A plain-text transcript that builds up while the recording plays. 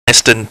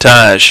Aston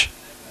Taj.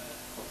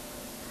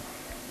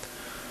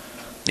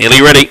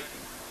 Nearly ready.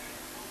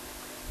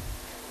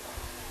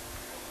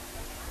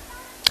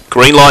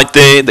 Green light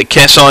there, the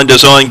Cassine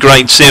Design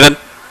Grade 7.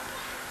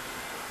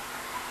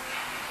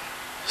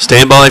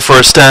 Stand by for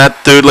a start,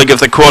 third leg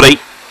of the quaddie.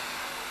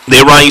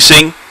 They're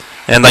racing,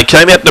 and they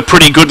came out in a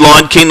pretty good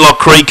line.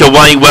 Kinloch Creek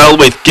away well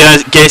with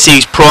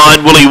Gassie's Pride,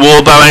 Willie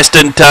Warbo,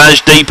 Aston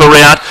Taj deeper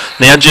out.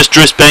 Now just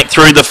drifts back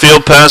through the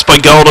field, passed by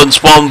Golden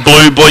Swan,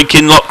 Blue Boy,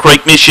 Kinloch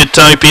Creek, Miss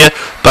Utopia,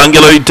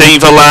 Bungaloo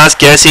Diva last,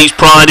 Gassie's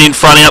Pride in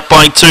front out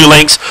by 2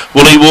 lengths.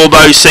 Willie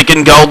Warbo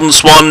second, Golden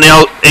Swan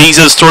now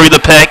eases through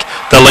the pack.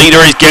 The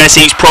leader is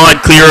Gassie's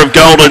Pride, clear of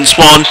Golden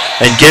Swan,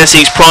 and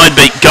Gassie's Pride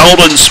beat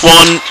Golden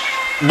Swan.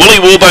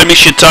 Willie Warbo,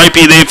 Miss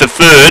Utopia there for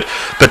third.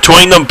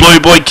 Between them, Blue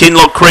Boy,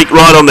 Kinloch Creek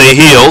right on their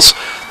heels.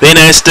 Then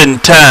Aston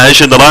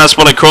Taj, and the last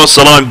one across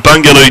the line,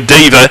 Bungaloo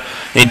Diva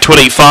in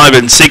 25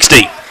 and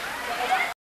 60.